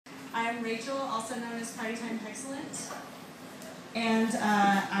I'm Rachel, also known as Partytime Hexcellent, and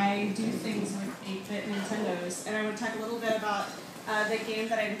I do things with 8-bit Nintendos. And I would talk a little bit about the game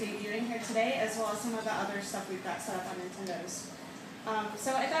that I'm debuting here today, as well as some of the other stuff we've got set up on Nintendos.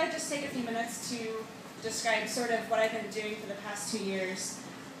 So I thought I'd just take a few minutes to describe sort of what I've been doing for the past 2 years.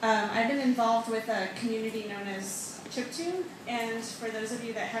 I've been involved with a community known as Chiptune, and for those of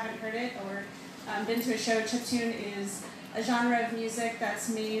you that haven't heard it or been to a show, Chiptune is a genre of music that's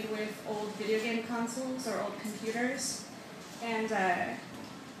made with old video game consoles or old computers. And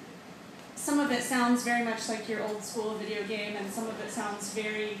some of it sounds very much like your old school video game, and some of it sounds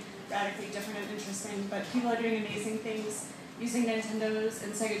very radically different and interesting, but people are doing amazing things using Nintendos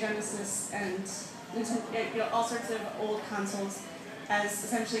and Sega Genesis and all sorts of old consoles as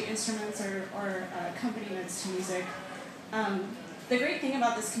essentially instruments or accompaniments to music. The great thing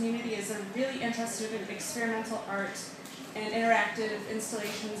about this community is they're really interested in experimental art and interactive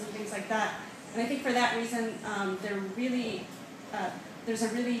installations and things like that. And I think for that reason, there's a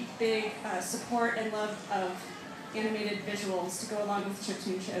really big support and love of animated visuals to go along with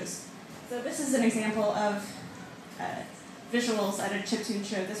chiptune shows. So this is an example of visuals at a chiptune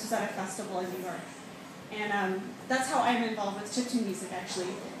show. This was at a festival in New York. And that's how I'm involved with chiptune music,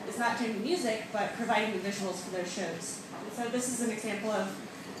 actually. It's not doing the music, but providing the visuals for those shows. And so this is an example of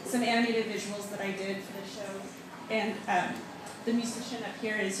some animated visuals that I did for the show. And the musician up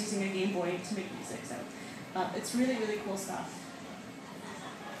here is using a Game Boy to make music, so it's really, really cool stuff.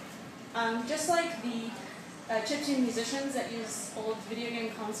 Just like the chiptune musicians that use old video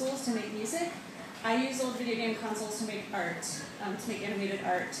game consoles to make music, I use old video game consoles to make art, to make animated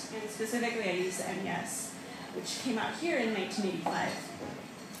art, and specifically I use the NES, which came out here in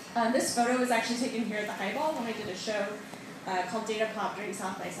 1985. This photo was actually taken here at the Highball when I did a show called Data Pop during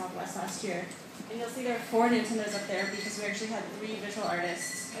South by Southwest last year. And you'll see there are 4 Nintendos up there because we actually had 3 visual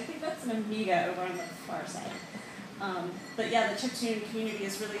artists. I think that's an Amiga over on the far side. But yeah, the chiptune community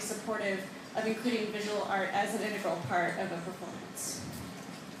is really supportive of including visual art as an integral part of a performance.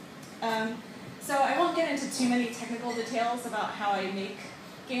 So I won't get into too many technical details about how I make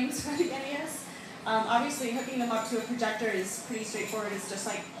games for the NES. Obviously, hooking them up to a projector is pretty straightforward. It's just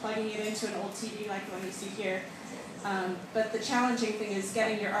like plugging it into an old TV like the one you see here. But the challenging thing is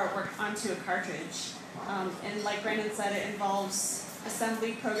getting your artwork onto a cartridge. And like Brandon said, it involves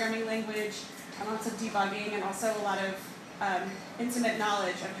assembly, programming language, and lots of debugging, and also a lot of intimate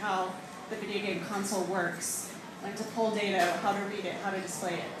knowledge of how the video game console works, and to pull data, how to read it, how to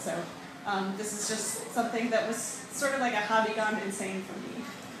display it. So this is just something that was sort of like a hobby gone insane for me.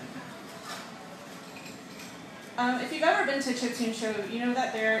 If you've ever been to a chiptune show, you know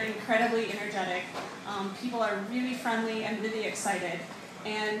that they're incredibly energetic. People are really friendly and really excited.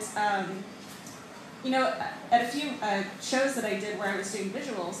 And at a few shows that I did where I was doing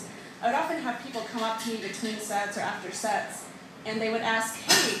visuals, I would often have people come up to me between sets or after sets, and they would ask,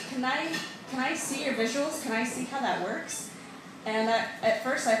 "Hey, can I see your visuals? Can I see how that works?" And at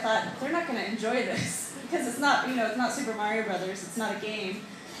first I thought, they're not going to enjoy this because it's not Super Mario Brothers. It's not a game.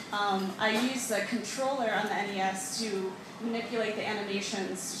 I use the controller on the NES to manipulate the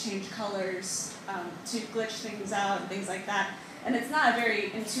animations, to change colors, to glitch things out and things like that. And it's not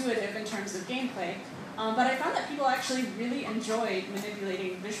very intuitive in terms of gameplay. But I found that people actually really enjoyed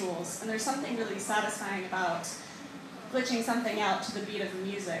manipulating visuals, and there's something really satisfying about glitching something out to the beat of the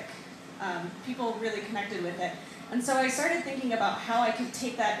music. People really connected with it. And so I started thinking about how I could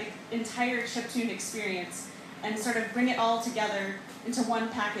take that entire chiptune experience and sort of bring it all together into one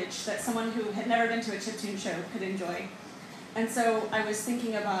package that someone who had never been to a chiptune show could enjoy. And so I was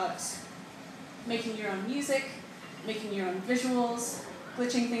thinking about making your own music, making your own visuals,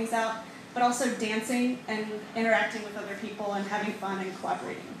 glitching things out, but also dancing and interacting with other people and having fun and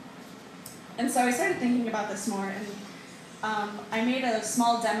cooperating. And so I started thinking about this more, and I made a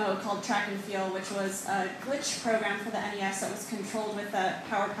small demo called Track and Feel, which was a glitch program for the NES that was controlled with the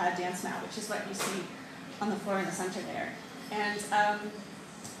PowerPad dance mat, which is what you see on the floor in the center there. And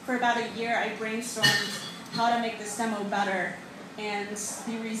for about a year, I brainstormed how to make this demo better, and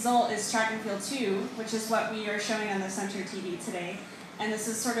the result is Track and Feel 2, which is what we are showing on the center TV today. And this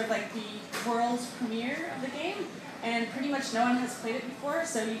is sort of like the world premiere of the game, and pretty much no one has played it before,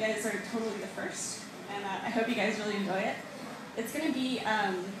 so you guys are totally the first, and I hope you guys really enjoy it. It's going to be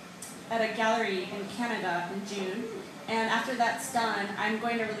at a gallery in Canada in June, and after that's done, I'm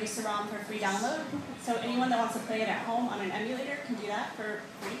going to release a ROM for free download, so anyone that wants to play it at home on an emulator can do that for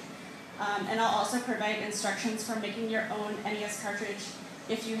free. And I'll also provide instructions for making your own NES cartridge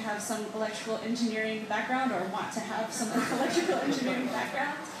if you have some electrical engineering background or want to have some electrical engineering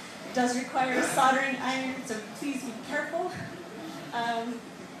background. It does require a soldering iron, so please be careful.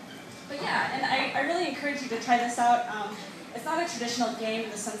 I really encourage you to try this out. It's not a traditional game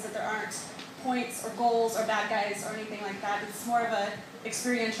in the sense that there aren't points or goals or bad guys or anything like that. It's more of a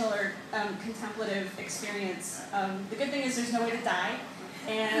experiential or contemplative experience. The good thing is there's no way to die,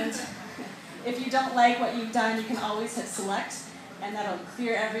 and if you don't like what you've done, you can always hit select, and that'll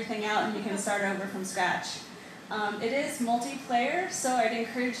clear everything out and you can start over from scratch. It is multiplayer, so I'd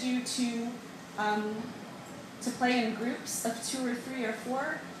encourage you to play in groups of 2 or 3 or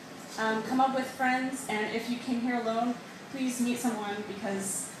 4. Come up with friends, and if you came here alone, please meet someone,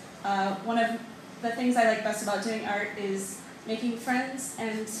 because one of the things I like best about doing art is making friends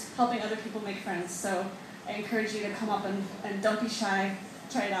and helping other people make friends. So I encourage you to come up and don't be shy.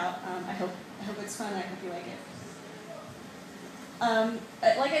 Try it out. I hope it's fun. I hope you like it.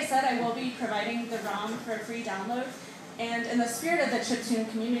 Like I said, I will be providing the ROM for a free download. And in the spirit of the chiptune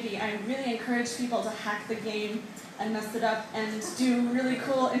community, I really encourage people to hack the game and mess it up and do really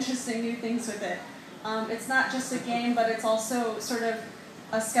cool, interesting new things with it. It's not just a game, but it's also sort of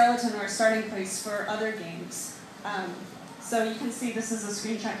a skeleton or a starting place for other games. So you can see this is a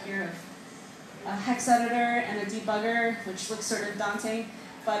screenshot here of a hex editor and a debugger, which looks sort of daunting.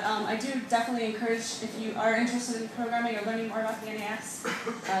 But I do definitely encourage, if you are interested in programming or learning more about the NES,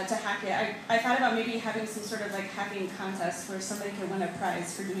 to hack it. I thought about maybe having some sort of like hacking contest where somebody could win a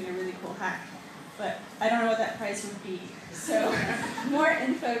prize for doing a really cool hack. But I don't know what that prize would be. So more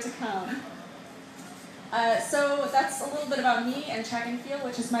info to come. So that's a little bit about me and Track and Field,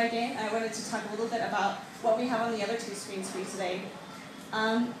 which is my game. I wanted to talk a little bit about what we have on the other 2 screens for you today.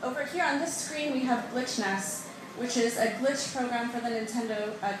 Over here on this screen we have GlitchNess, which is a glitch program for the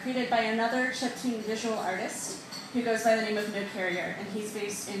Nintendo created by another chiptune visual artist who goes by the name of No Carrier, and he's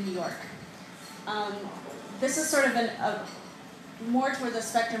based in New York. This is sort of more toward the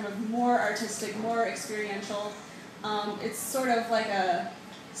spectrum of more artistic, more experiential. It's sort of like a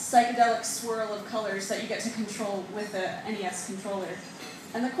psychedelic swirl of colors that you get to control with the NES controller.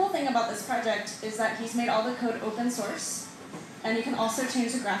 And the cool thing about this project is that he's made all the code open source, and you can also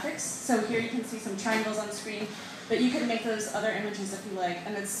change the graphics. So here you can see some triangles on the screen, but you can make those other images if you like,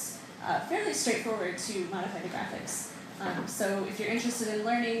 and it's fairly straightforward to modify the graphics. So if you're interested in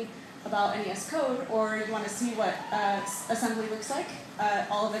learning about NES code, or you want to see what assembly looks like,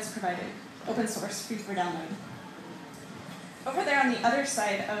 all of it's provided. Open source, free for download. Over there on the other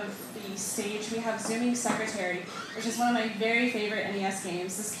side of the stage, we have Zooming Secretary, which is one of my very favorite NES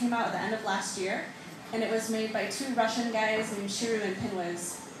games. This came out at the end of last year, and it was made by 2 Russian guys named Shiru and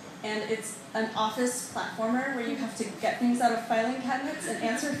Pinwiz. And it's an office platformer where you have to get things out of filing cabinets and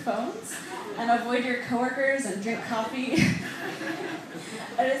answer phones and avoid your coworkers and drink coffee.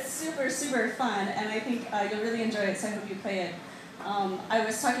 And it's super, super fun, and I think you'll really enjoy it, so I hope you play it. I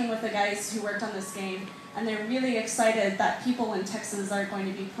was talking with the guys who worked on this game, and they're really excited that people in Texas are going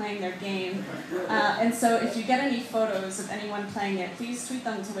to be playing their game. And so if you get any photos of anyone playing it, please tweet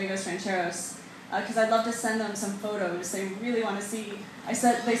them to JUEGOS Rancheros, because I'd love to send them some photos. They really want to see. They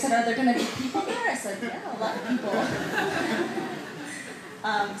said, are there going to be people there? I said, yeah, a lot of people.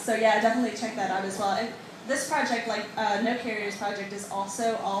 So yeah, definitely check that out as well. And this project, like No Carrier's project, is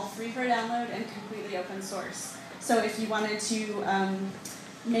also all free for download and completely open source. So if you wanted to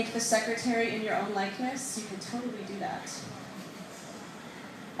make the secretary in your own likeness, you could totally do that.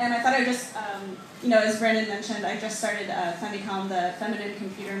 And I thought I'd just, as Brandon mentioned, I just started Femicom, the Feminine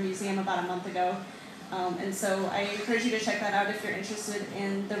Computer Museum, about a month ago. And so I encourage you to check that out if you're interested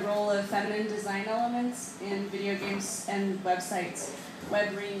in the role of feminine design elements in video games and websites,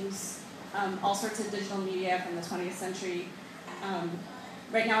 web rings, all sorts of digital media from the 20th century.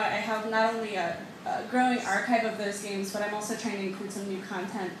 Right now I have not only a growing archive of those games, but I'm also trying to include some new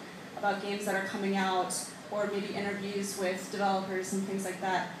content about games that are coming out, or maybe interviews with developers and things like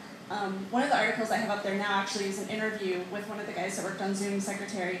that. One of the articles I have up there now actually is an interview with one of the guys that worked on Zoom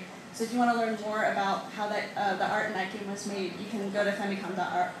Secretary. So if you want to learn more about how that the art in that game was made, you can go to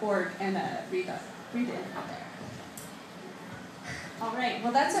femicom.org and read it out there. All right,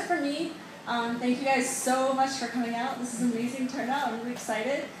 well that's it for me. Thank you guys so much for coming out. This is an amazing turnout. I'm really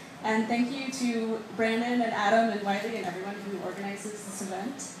excited. And thank you to Brandon and Adam and Wiley and everyone who organizes this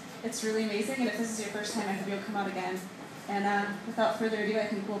event. It's really amazing, and if this is your first time, I hope you'll come out again. And without further ado, I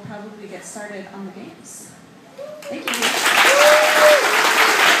think we'll probably get started on the games. Thank you.